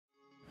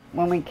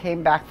When we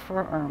came back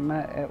for Irma,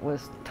 it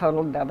was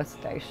total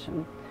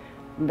devastation.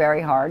 Very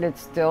hard. It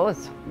still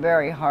is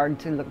very hard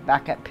to look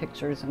back at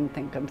pictures and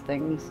think of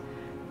things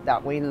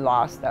that we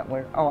lost that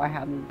were, oh, I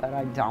had them, but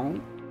I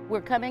don't.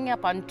 We're coming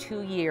up on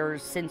 2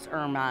 years since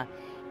Irma,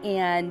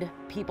 and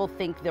people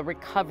think the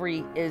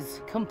recovery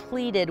is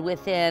completed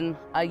within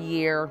a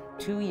year,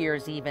 2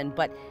 years even,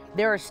 but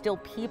there are still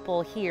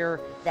people here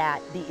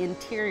that the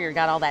interior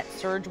got all that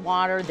surge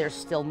water, there's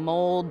still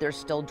mold, there's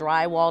still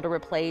drywall to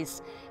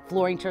replace,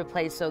 flooring to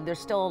replace, so there's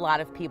still a lot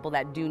of people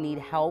that do need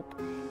help,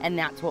 and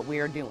that's what we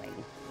are doing.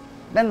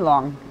 It's been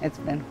long, it's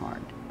been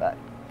hard, but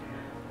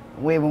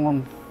we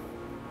will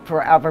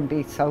forever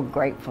be so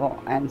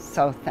grateful and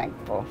so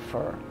thankful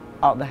for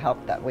all the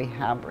help that we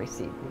have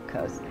received,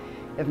 because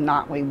if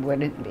not, we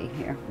wouldn't be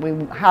here.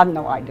 We had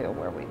no idea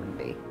where we would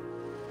be.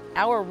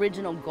 Our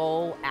original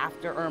goal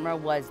after Irma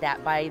was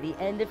that by the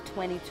end of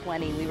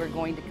 2020, we were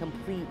going to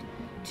complete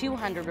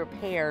 200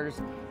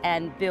 repairs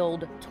and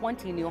build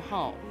 20 new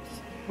homes.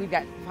 We've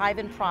got 5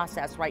 in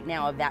process right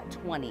now of that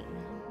 20.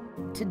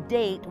 To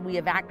date, we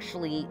have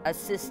actually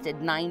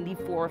assisted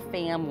 94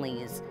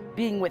 families.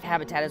 Being with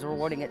Habitat is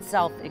rewarding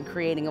itself in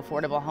creating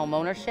affordable home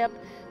ownership,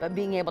 but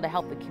being able to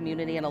help the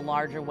community in a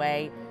larger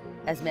way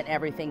has meant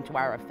everything to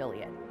our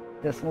affiliate.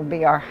 This will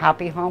be our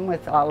happy home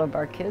with all of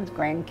our kids,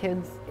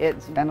 grandkids.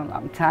 It's been a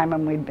long time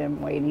and we've been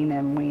waiting,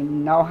 and we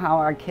know how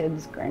our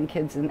kids,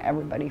 grandkids, and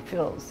everybody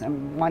feels.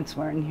 And once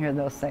we're in here,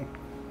 they'll say,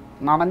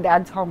 Mom and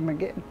Dad's home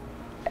again.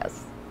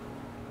 Yes.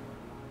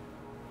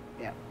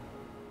 Yeah.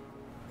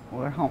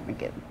 We're home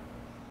again.